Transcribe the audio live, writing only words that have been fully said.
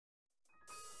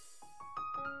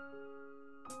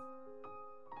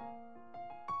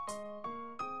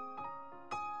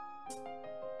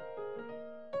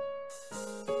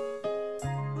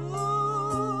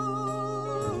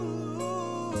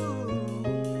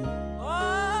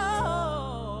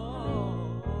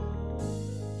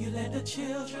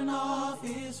children of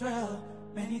Israel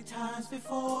many times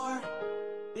before,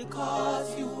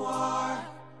 because you are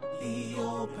the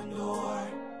open door.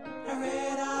 I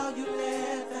read how you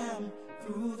led them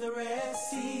through the Red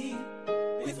Sea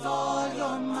with all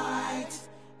your might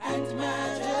and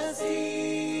majesty.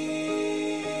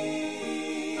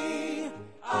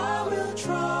 I will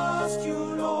trust you,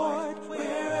 Lord,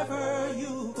 wherever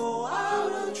you go. I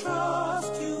will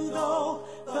trust you, though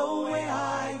the way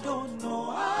I don't know.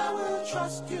 I will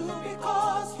trust you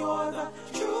because you're the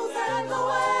truth and the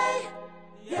way.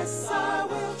 Yes, I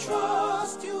will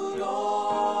trust you,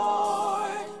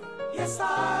 Lord. Yes,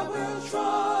 I will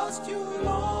trust you,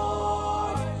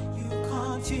 Lord. You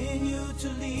continue to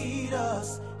lead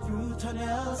us through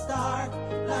tunnels dark,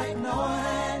 like Noah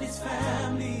and his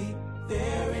family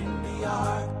there in the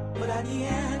ark. But at the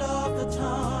end of the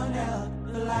tunnel,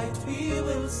 the light we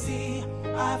will see.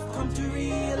 I've come to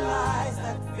realize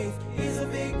that faith is a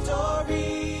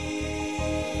victory.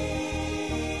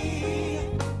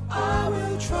 I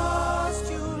will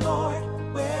trust you, Lord,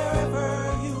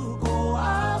 wherever you go.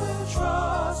 I will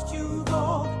trust you,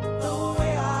 though the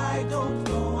way I don't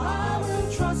know. I will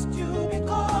trust you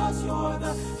because you're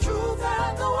the truth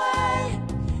and the way.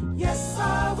 Yes,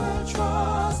 I will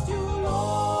trust you,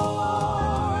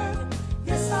 Lord.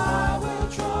 Yes, I will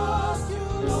trust you,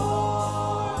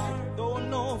 Lord. Though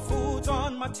no food's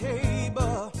on my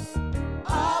table,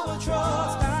 I will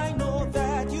trust. I know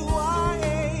that you are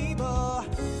able.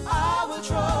 I will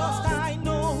trust. I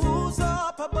know who's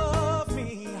up above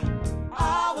me.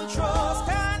 I will trust,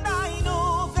 and I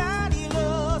know that he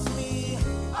loves me.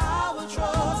 I will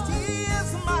trust. He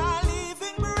is my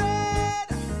living bread.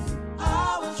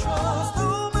 I will trust.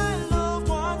 Though my loved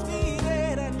ones be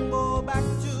dead and go back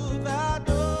to the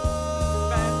dust.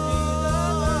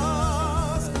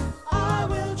 I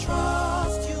will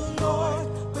trust you, Lord,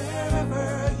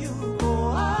 wherever you go.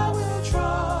 I will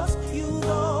trust you,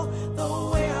 though the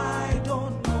way I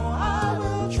don't know. I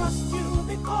will trust you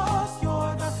because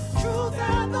you're the truth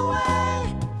and the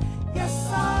way. Yes,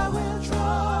 I will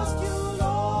trust you,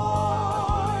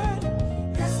 Lord.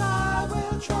 Yes, I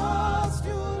will trust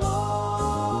you,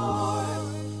 Lord.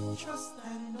 Trust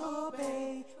and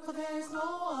obey, for there's no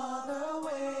other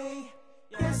way.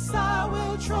 Yes, I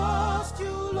will trust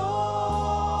you,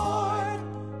 Lord.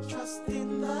 Trust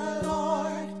in the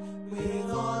Lord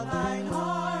with all thine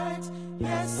heart.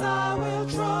 Yes, I will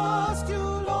trust you,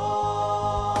 Lord.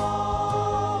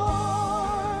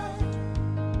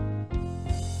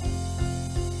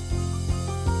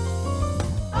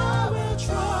 I will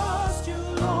trust you,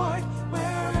 Lord,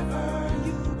 wherever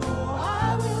you go.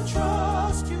 I will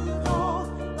trust you, though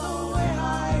the way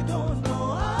I don't know.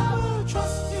 I will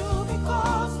trust you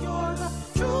because you're the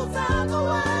truth and the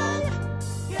way.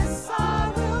 Yes,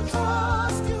 I will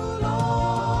trust you,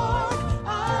 Lord.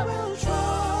 I will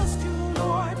trust you,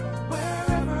 Lord,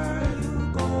 wherever you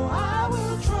go. I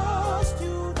will trust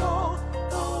you, though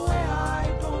the way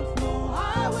I don't know.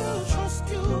 I will trust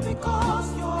you because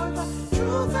you're the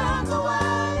truth and the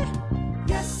way.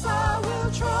 Yes, I will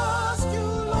trust you,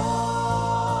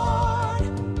 Lord.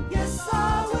 Yes,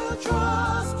 I will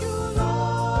trust you,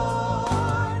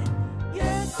 Lord.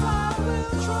 Yes, I will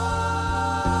trust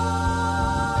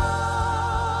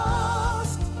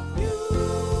you,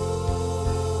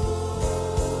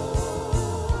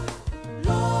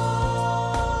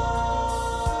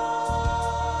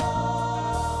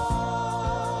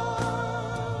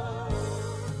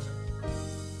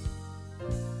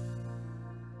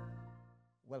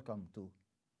 Welcome to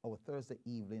our Thursday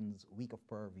evening's week of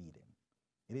prayer reading.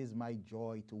 It is my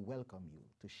joy to welcome you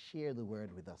to share the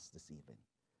word with us this evening.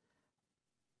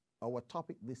 Our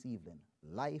topic this evening,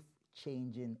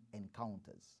 life-changing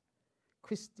encounters,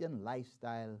 Christian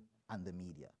lifestyle and the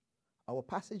media. Our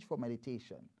passage for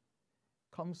meditation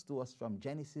comes to us from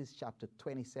Genesis chapter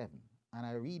 27, and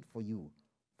I read for you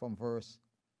from verse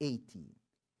 18.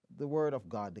 The word of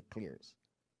God declares,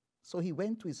 "So he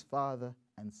went to his father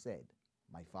and said,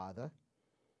 'My father?'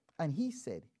 And he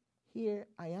said, 'Here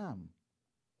I am.'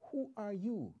 'Who are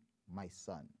you, my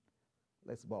son?'"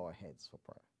 Let's bow our heads for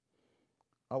prayer.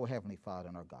 Our Heavenly Father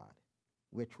and our God,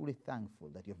 we're truly thankful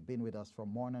that you've been with us from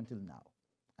morning until now.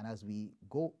 And as we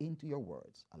go into your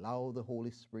words, allow the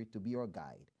Holy Spirit to be our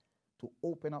guide, to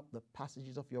open up the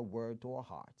passages of your word to our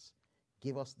hearts.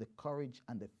 Give us the courage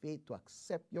and the faith to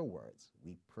accept your words,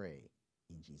 we pray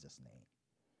in Jesus' name.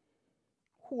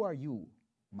 Who are you,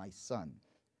 my son?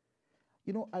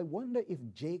 You know, I wonder if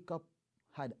Jacob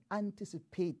had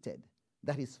anticipated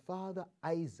that his father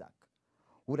Isaac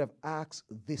would have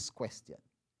asked this question.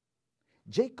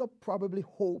 Jacob probably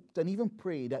hoped and even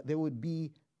prayed that there would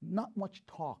be not much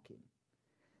talking,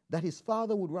 that his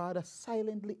father would rather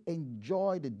silently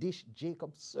enjoy the dish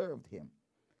Jacob served him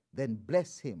than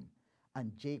bless him,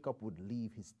 and Jacob would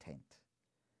leave his tent.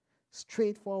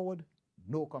 Straightforward,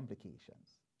 no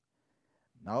complications.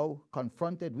 Now,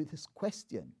 confronted with his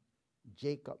question,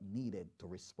 Jacob needed to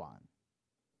respond.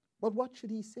 But what should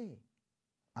he say?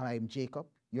 I am Jacob,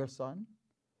 your son?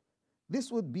 This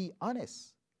would be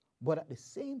honest, but at the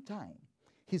same time,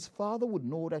 his father would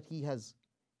know that he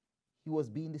was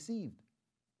being deceived.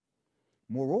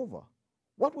 Moreover,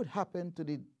 what would happen to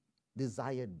the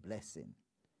desired blessing?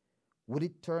 Would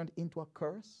it turn into a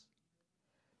curse?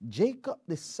 Jacob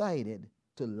decided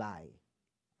to lie,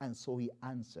 and so he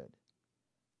answered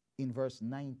in verse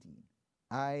 19,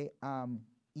 I am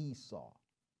Esau,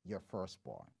 your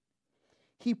firstborn.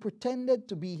 He pretended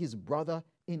to be his brother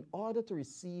in order to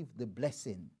receive the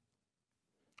blessing.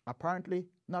 Apparently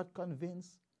not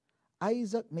convinced,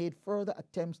 Isaac made further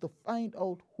attempts to find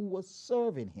out who was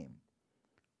serving him.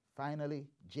 Finally,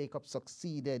 Jacob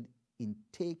succeeded in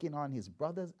taking on his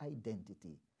brother's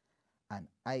identity, and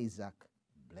Isaac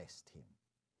blessed him.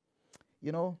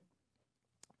 You know,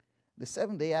 the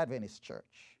Seventh-day Adventist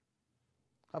Church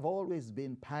have always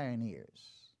been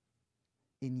pioneers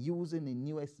in using the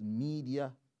newest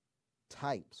media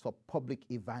types for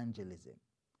public evangelism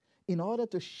in order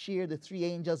to share the three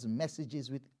angels'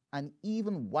 messages with an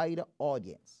even wider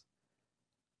audience.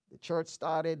 The church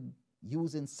started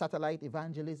using satellite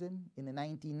evangelism in the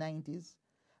 1990s,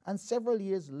 and several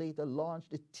years later launched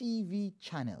the TV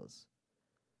channels.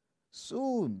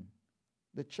 Soon,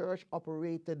 the church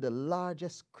operated the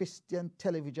largest Christian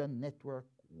television network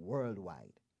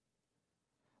worldwide.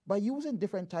 By using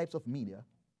different types of media,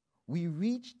 we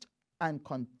reached and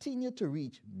continue to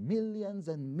reach millions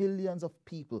and millions of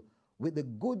people with the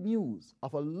good news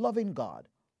of a loving God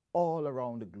all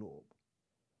around the globe.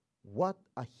 What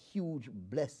a huge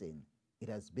blessing it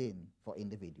has been for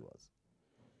individuals.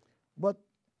 But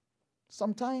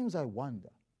sometimes I wonder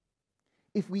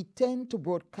if we tend to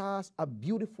broadcast a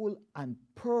beautiful and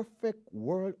perfect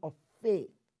world of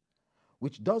faith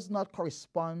which does not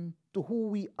correspond to who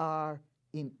we are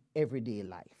in everyday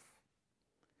life.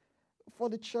 For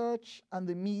the church and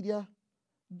the media,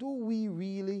 do we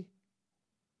really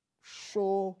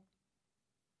show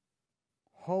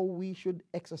how we should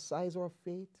exercise our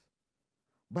faith?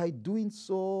 By doing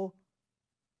so,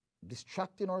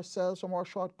 distracting ourselves from our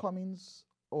shortcomings,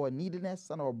 our neediness,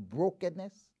 and our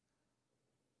brokenness?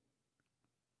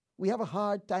 We have a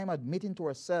hard time admitting to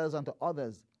ourselves and to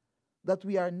others that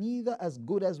we are neither as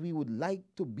good as we would like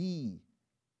to be,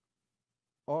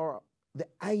 or the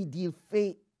ideal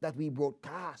faith that we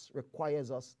broadcast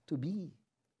requires us to be.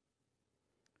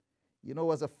 You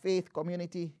know, as a faith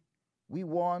community, we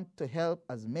want to help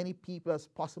as many people as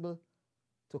possible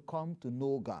to come to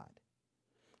know God.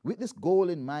 With this goal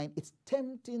in mind, it's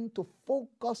tempting to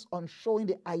focus on showing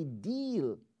the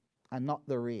ideal and not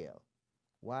the real.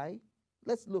 Why?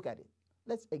 Let's look at it.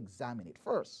 Let's examine it.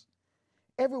 First,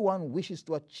 everyone wishes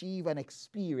to achieve and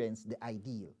experience the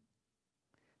ideal.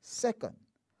 Second,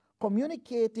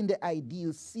 communicating the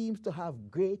ideal seems to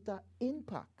have greater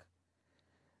impact.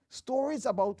 Stories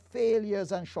about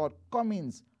failures and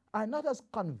shortcomings are not as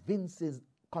convincing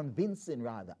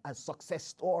as success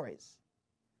stories.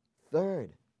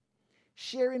 Third,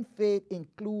 sharing faith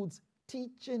includes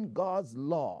teaching God's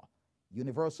law,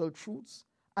 universal truths,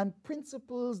 and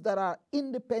principles that are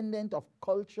independent of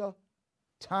culture,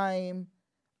 time,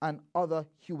 and other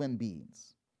human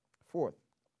beings. Fourth,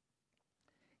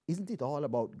 isn't it all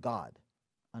about God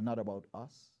and not about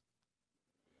us?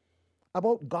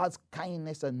 About God's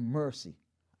kindness and mercy,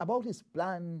 about his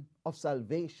plan of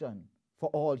salvation for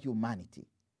all humanity.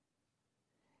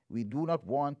 We do not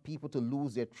want people to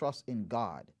lose their trust in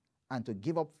God and to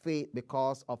give up faith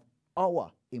because of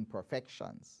our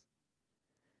imperfections.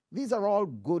 These are all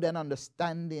good and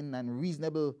understanding and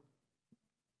reasonable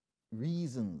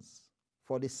reasons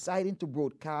for deciding to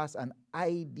broadcast an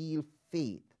ideal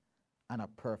faith and a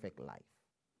perfect life.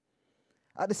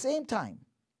 At the same time,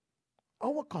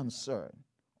 our concern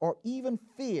or even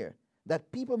fear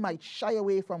that people might shy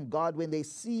away from God when they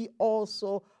see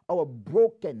also our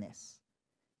brokenness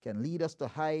can lead us to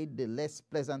hide the less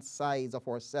pleasant sides of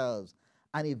ourselves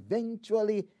and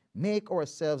eventually make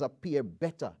ourselves appear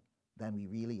better than we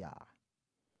really are.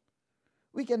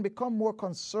 We can become more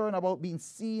concerned about being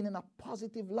seen in a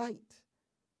positive light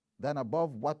than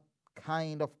above what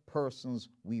kind of persons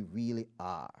we really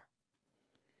are.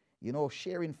 You know,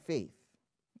 sharing faith,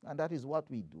 and that is what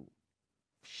we do.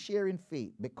 Sharing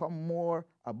faith become more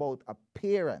about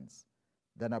appearance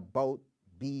than about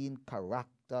being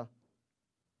character,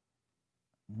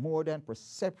 more than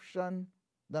perception,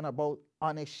 than about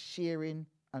honest sharing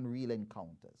and real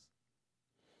encounters.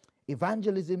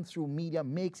 Evangelism through media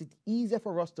makes it easier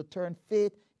for us to turn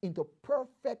faith into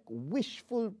perfect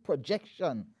wishful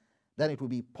projection than it would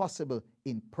be possible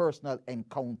in personal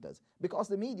encounters, because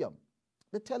the medium,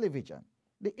 the television,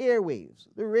 the airwaves,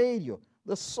 the radio,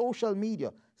 the social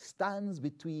media stands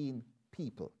between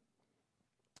people.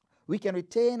 We can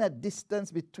retain a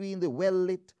distance between the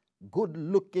well-lit,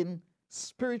 good-looking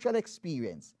spiritual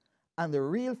experience and the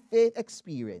real faith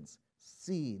experience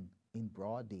seen in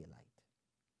broad daylight.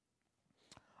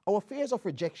 Our fears of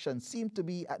rejection seem to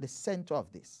be at the center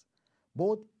of this,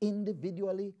 both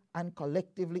individually and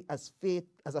collectively as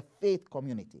a faith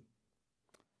community.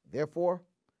 Therefore,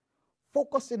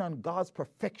 focusing on God's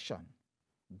perfection,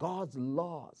 God's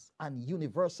laws and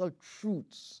universal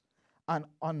truths, and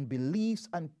on beliefs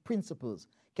and principles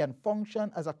can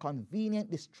function as a convenient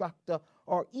distractor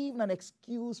or even an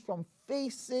excuse from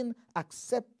facing,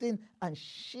 accepting, and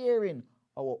sharing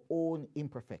our own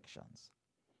imperfections.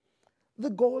 The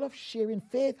goal of sharing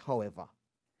faith, however,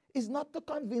 is not to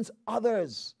convince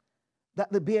others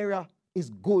that the bearer is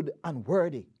good and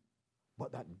worthy,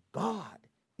 but that God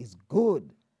is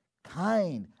good,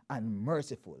 kind, and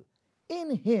merciful.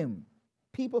 In him,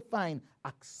 people find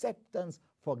acceptance,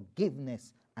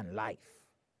 forgiveness, and life.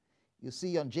 You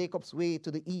see, on Jacob's way to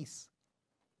the east,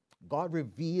 God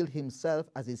revealed himself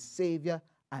as his Savior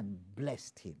and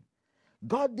blessed him.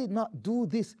 God did not do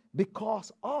this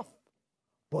because of,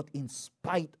 but in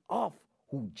spite of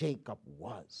who Jacob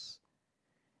was.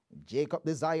 Jacob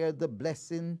desired the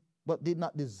blessing, but did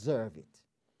not deserve it.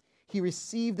 He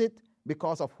received it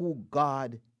because of who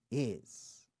God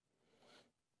is.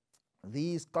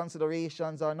 These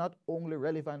considerations are not only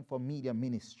relevant for media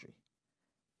ministry,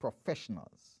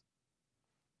 professionals.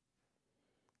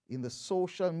 In the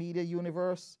social media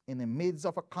universe, in the midst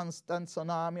of a constant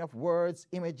tsunami of words,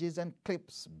 images, and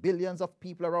clips, billions of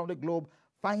people around the globe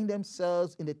find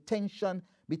themselves in the tension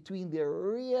between their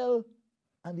real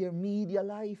and their media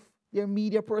life, their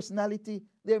media personality,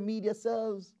 their media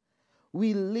selves.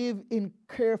 We live in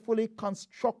carefully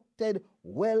constructed,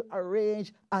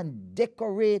 well-arranged, and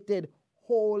decorated,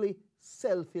 holy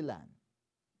selfie land.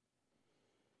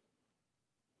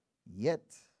 Yet,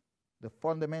 the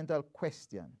fundamental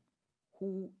question,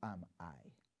 who am I,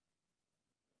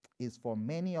 is for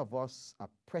many of us a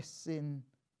pressing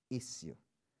issue,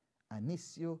 an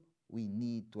issue we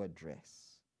need to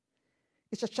address.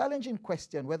 It's a challenging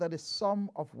question whether the sum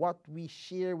of what we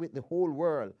share with the whole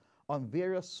world on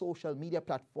various social media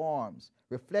platforms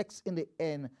reflects in the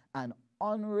end an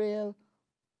unreal,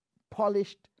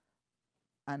 polished,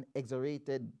 and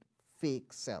exaggerated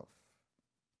fake self.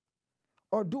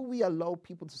 Or do we allow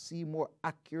people to see a more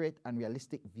accurate and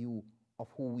realistic view of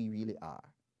who we really are?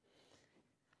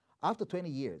 After 20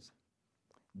 years,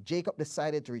 Jacob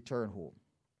decided to return home.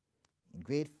 In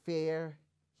great fear,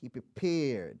 he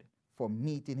prepared for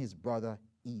meeting his brother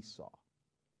Esau.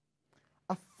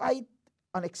 A fight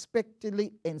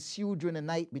unexpectedly ensued during the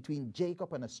night between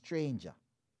Jacob and a stranger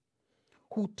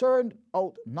who turned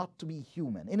out not to be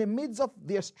human. In the midst of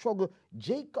their struggle,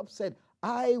 Jacob said,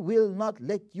 "I will not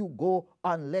let you go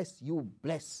unless you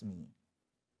bless me."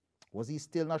 Was he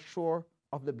still not sure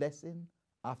of the blessing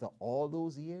after all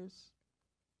those years?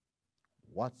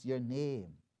 "What's your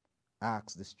name?"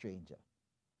 asked the stranger.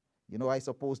 You know, I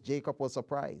suppose Jacob was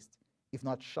surprised, if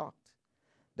not shocked,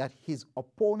 that his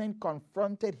opponent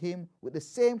confronted him with the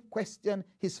same question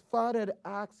his father had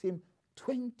asked him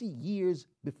 20 years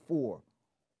before.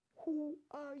 "Who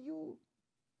are you?"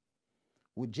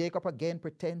 Would Jacob again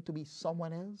pretend to be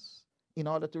someone else in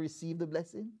order to receive the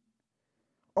blessing?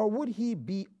 Or would he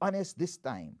be honest this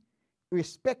time,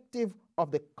 irrespective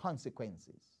of the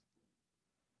consequences?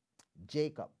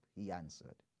 "Jacob," he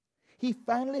answered. He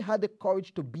finally had the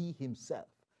courage to be himself.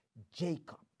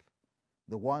 Jacob,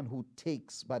 the one who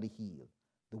takes by the heel,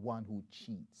 the one who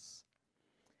cheats.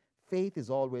 Faith is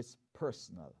always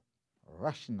personal,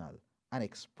 rational, and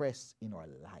expressed in our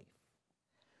life.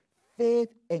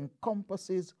 Faith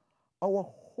encompasses our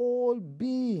whole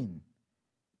being.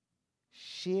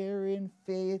 Sharing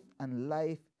faith and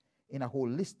life in a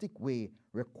holistic way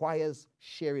requires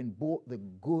sharing both the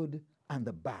good and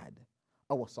the bad,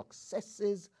 our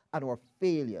successes and our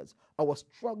failures, our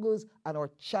struggles and our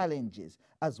challenges,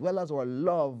 as well as our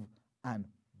love and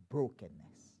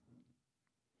brokenness.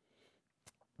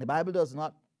 The Bible does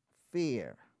not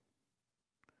fear.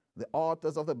 The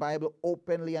authors of the Bible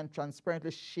openly and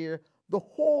transparently share the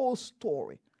whole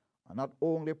story and not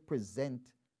only present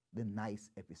the nice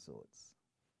episodes.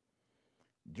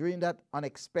 During that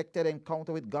unexpected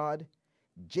encounter with God,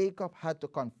 Jacob had to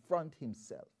confront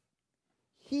himself.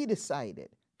 He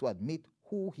decided to admit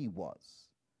who he was.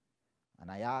 And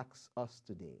I ask us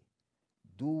today,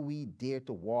 do we dare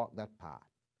to walk that path,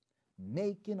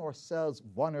 making ourselves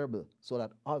vulnerable so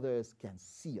that others can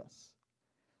see us?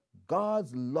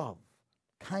 God's love,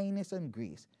 kindness, and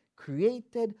grace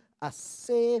created a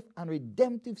safe and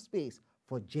redemptive space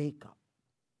for Jacob.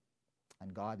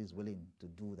 And God is willing to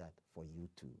do that for you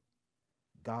too.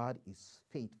 God is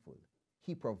faithful.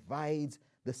 He provides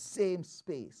the same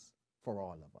space for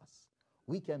all of us.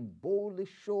 We can boldly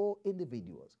show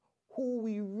individuals who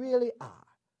we really are,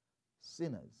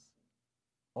 sinners,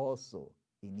 also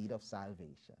in need of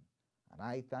salvation. And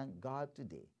I thank God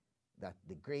today that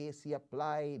the grace he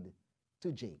applied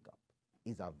to Jacob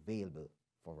is available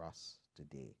for us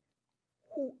today.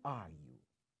 Who are you?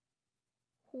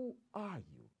 Who are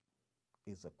you?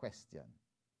 Is a question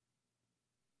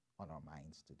on our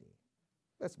minds today.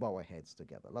 Let's bow our heads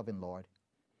together. Loving Lord,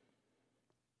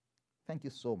 thank you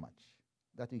so much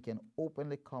that we can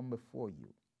openly come before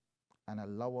you and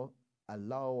allow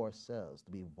ourselves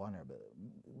to be vulnerable.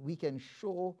 We can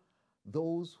show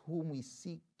those whom we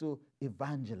seek to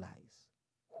evangelize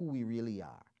who we really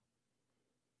are.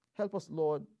 Help us,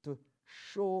 Lord, to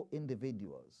show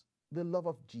individuals the love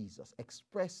of Jesus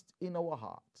expressed in our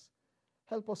hearts.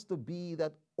 Help us to be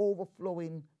that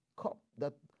overflowing cup,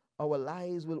 that our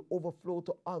lives will overflow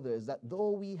to others, that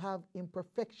though we have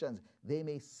imperfections, they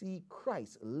may see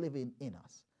Christ living in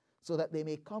us, so that they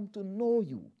may come to know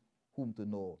you, whom to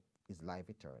know is life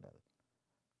eternal.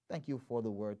 Thank you for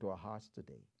the word to our hearts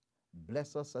today.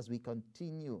 Bless us as we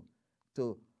continue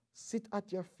to sit at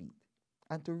your feet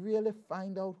and to really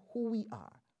find out who we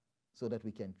are, so that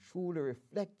we can truly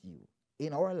reflect you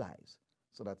in our lives,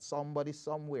 so that somebody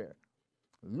somewhere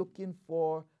looking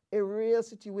for a real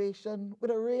situation with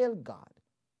a real God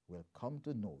will come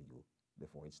to know you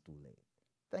before it's too late.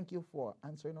 Thank you for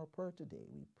answering our prayer today.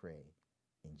 We pray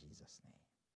in Jesus' name.